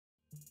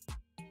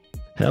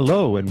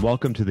Hello, and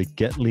welcome to the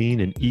Get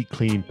Lean and Eat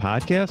Clean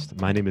podcast.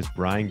 My name is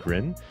Brian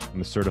Grin.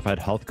 I'm a certified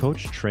health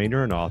coach,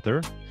 trainer, and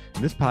author.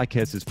 And this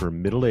podcast is for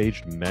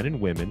middle-aged men and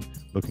women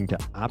looking to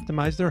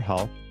optimize their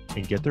health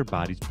and get their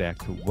bodies back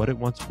to what it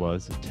once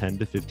was 10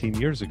 to 15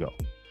 years ago.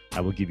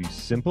 I will give you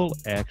simple,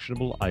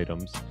 actionable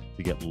items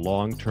to get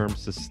long-term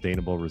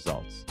sustainable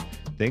results.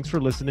 Thanks for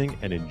listening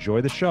and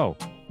enjoy the show.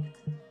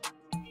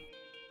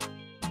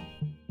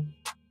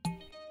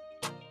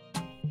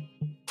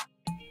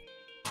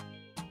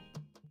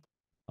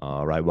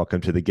 All right,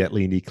 welcome to the Get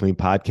Lean, Eat Clean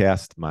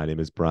podcast. My name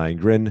is Brian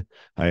Grin.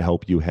 I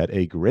hope you had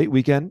a great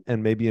weekend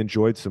and maybe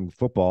enjoyed some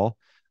football.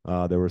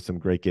 There were some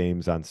great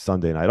games on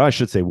Sunday night. I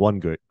should say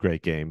one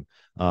great game.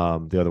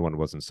 The other one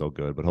wasn't so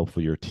good, but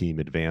hopefully your team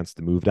advanced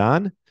and moved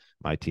on.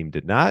 My team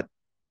did not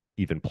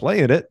even play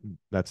in it.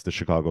 That's the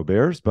Chicago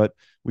Bears, but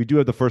we do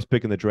have the first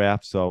pick in the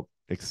draft, so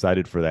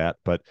excited for that.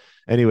 But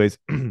anyways,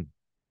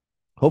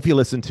 hope you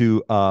listened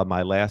to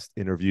my last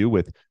interview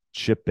with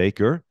Chip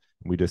Baker.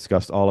 We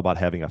discussed all about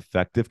having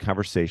effective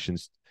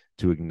conversations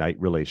to ignite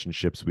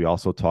relationships. We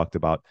also talked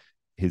about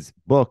his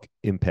book,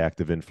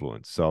 Impact of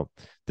Influence. So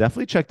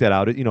definitely check that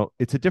out.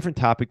 It's a different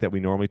topic that we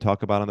normally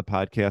talk about on the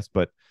podcast,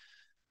 but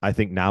I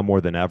think now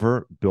more than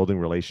ever, building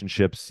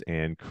relationships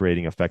and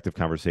creating effective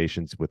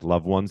conversations with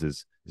loved ones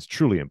is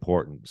truly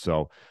important.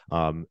 So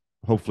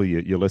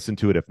hopefully you listen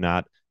to it. If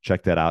not,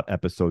 check that out,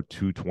 episode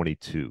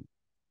 222.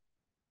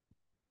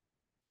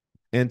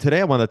 And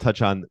today I want to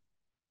touch on,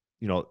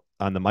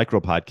 on the micro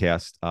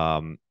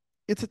podcast,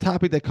 it's a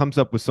topic that comes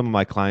up with some of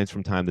my clients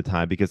from time to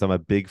time because I'm a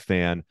big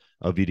fan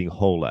of eating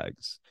whole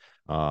eggs.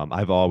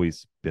 I've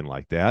always been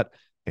like that.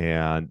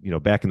 And,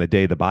 back in the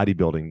day, the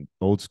bodybuilding,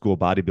 old school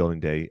bodybuilding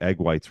day, egg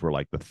whites were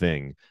like the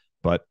thing.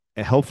 But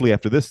hopefully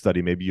after this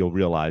study, maybe you'll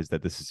realize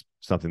that this is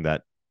something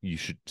that you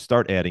should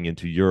start adding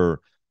into your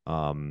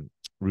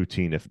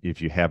routine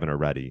if you haven't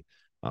already.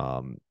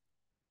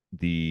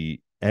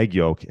 The egg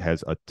yolk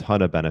has a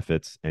ton of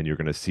benefits, and you're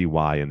going to see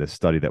why in this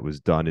study that was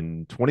done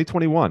in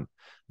 2021.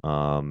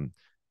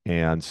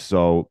 And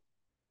so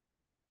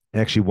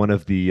actually one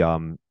of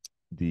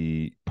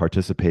the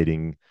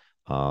participating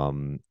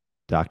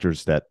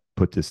doctors that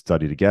put this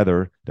study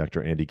together,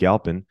 Dr. Andy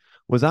Galpin,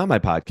 was on my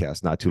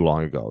podcast not too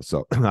long ago.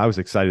 So I was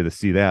excited to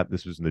see that.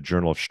 This was in the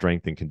Journal of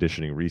Strength and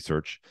Conditioning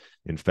Research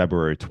in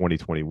February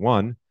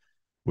 2021,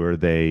 where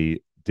they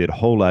did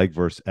whole egg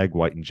versus egg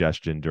white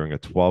ingestion during a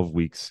 12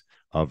 weeks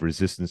of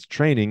resistance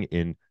training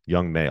in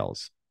young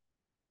males.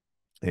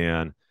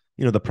 And,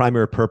 the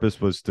primary purpose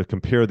was to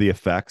compare the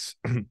effects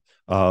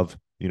of,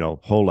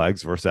 whole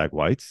eggs versus egg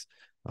whites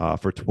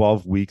for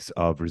 12 weeks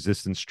of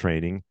resistance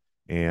training.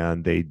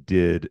 And they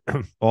did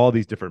all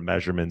these different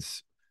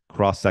measurements,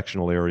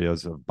 cross-sectional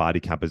areas of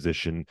body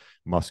composition,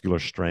 muscular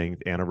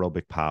strength,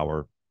 anaerobic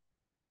power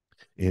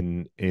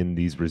in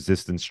these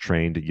resistance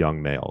trained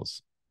young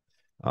males.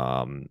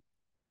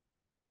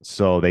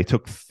 So they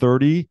took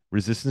 30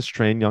 resistance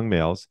trained young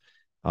males,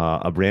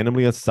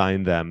 randomly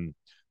assigned them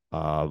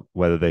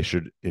whether they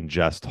should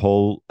ingest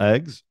whole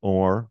eggs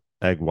or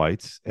egg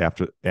whites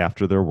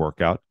after their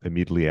workout,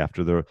 immediately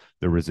after their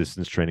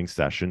resistance training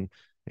session.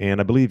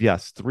 And I believe,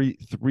 yes,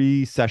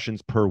 three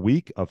sessions per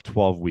week of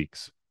 12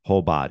 weeks,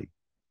 whole body.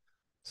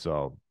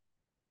 So,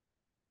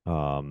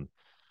 and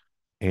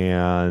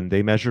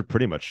they measured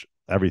pretty much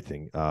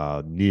everything,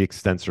 knee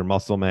extensor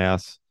muscle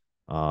mass,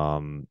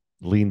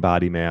 lean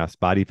body mass,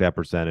 body fat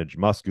percentage,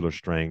 muscular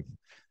strength,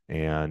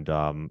 and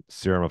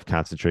serum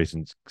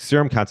concentrations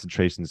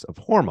of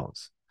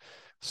hormones.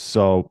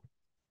 So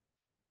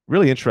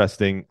really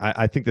interesting.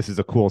 I think this is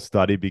a cool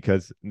study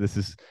because this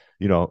is,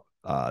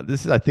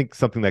 I think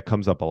something that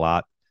comes up a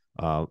lot.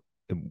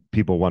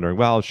 People wondering,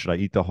 well, should I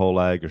eat the whole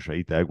egg or should I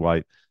eat the egg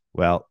white?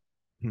 Well,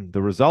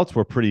 the results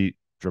were pretty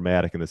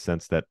dramatic in the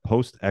sense that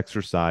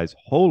post-exercise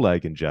whole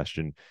egg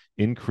ingestion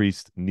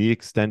increased knee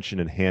extension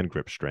and hand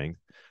grip strength.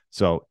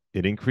 So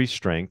it increased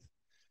strength,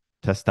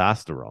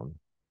 testosterone,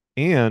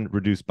 and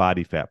reduced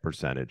body fat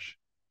percentage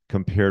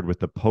compared with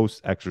the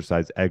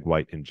post-exercise egg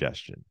white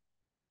ingestion.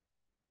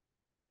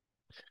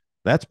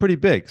 That's pretty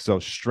big. So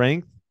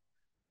strength,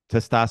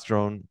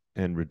 testosterone,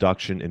 and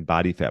reduction in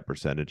body fat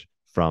percentage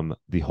from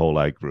the whole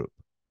egg group.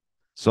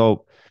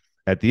 So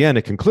at the end,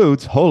 it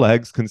concludes whole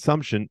egg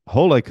consumption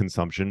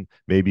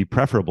may be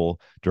preferable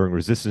during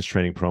resistance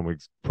training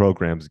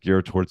programs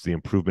geared towards the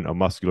improvement of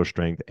muscular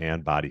strength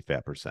and body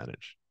fat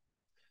percentage.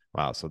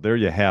 Wow. So there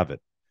you have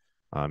it.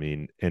 I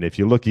mean, and if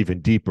you look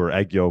even deeper,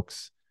 egg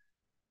yolks,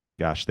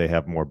 gosh, they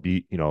have more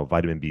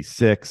vitamin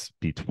B6,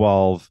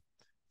 B12,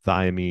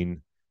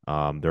 thiamine.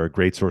 They're a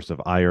great source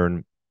of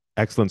iron,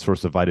 excellent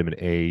source of vitamin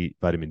A,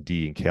 vitamin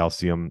D, and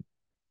calcium.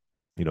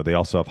 They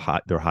also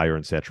have they're higher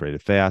in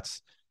saturated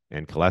fats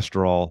and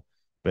cholesterol.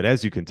 But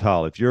as you can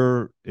tell, if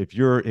you're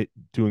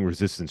doing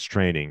resistance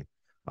training,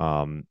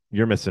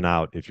 you're missing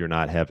out if you're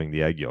not having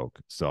the egg yolk.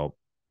 So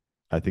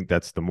I think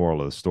that's the moral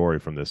of the story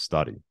from this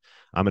study.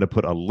 I'm going to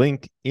put a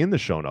link in the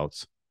show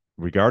notes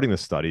regarding the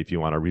study if you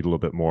want to read a little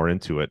bit more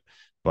into it.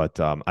 But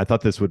I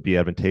thought this would be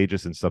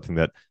advantageous and something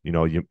that,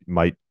 you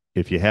might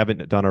If you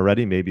haven't done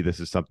already, maybe this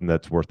is something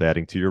that's worth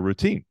adding to your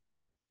routine.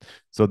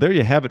 So there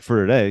you have it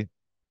for today.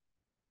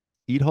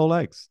 Eat whole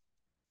eggs.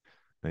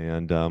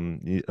 And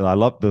I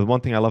love the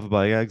one thing I love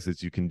about eggs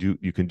is you can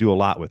do a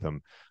lot with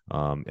them.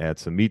 Add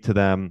some meat to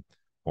them,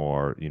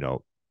 or you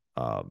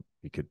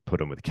could put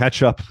them with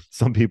ketchup.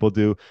 Some people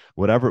do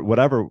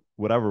whatever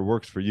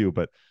works for you.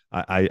 But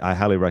I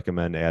highly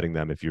recommend adding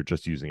them if you're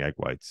just using egg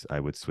whites.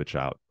 I would switch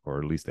out, or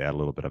at least add a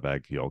little bit of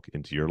egg yolk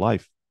into your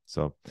life.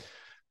 So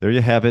there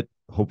you have it.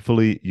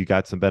 Hopefully you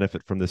got some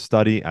benefit from this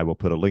study. I will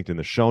put a link in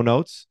the show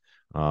notes.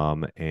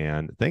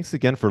 And thanks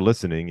again for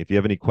listening. If you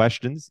have any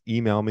questions,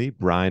 email me,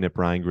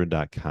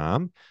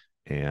 brian@briangrin.com,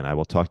 and I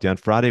will talk to you on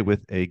Friday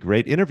with a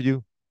great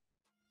interview.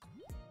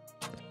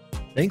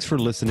 Thanks for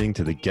listening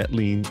to the Get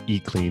Lean,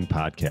 Eat Clean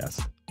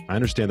podcast. I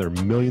understand there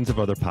are millions of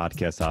other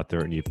podcasts out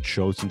there, and you've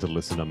chosen to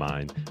listen to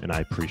mine, and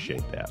I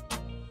appreciate that.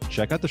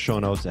 Check out the show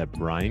notes at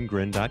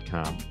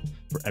briangrin.com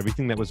for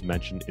everything that was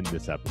mentioned in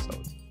this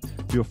episode.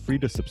 Feel free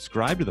to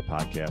subscribe to the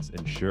podcast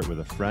and share it with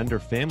a friend or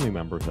family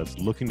member that's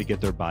looking to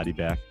get their body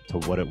back to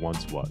what it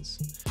once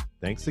was.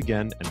 Thanks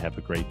again, and have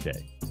a great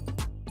day.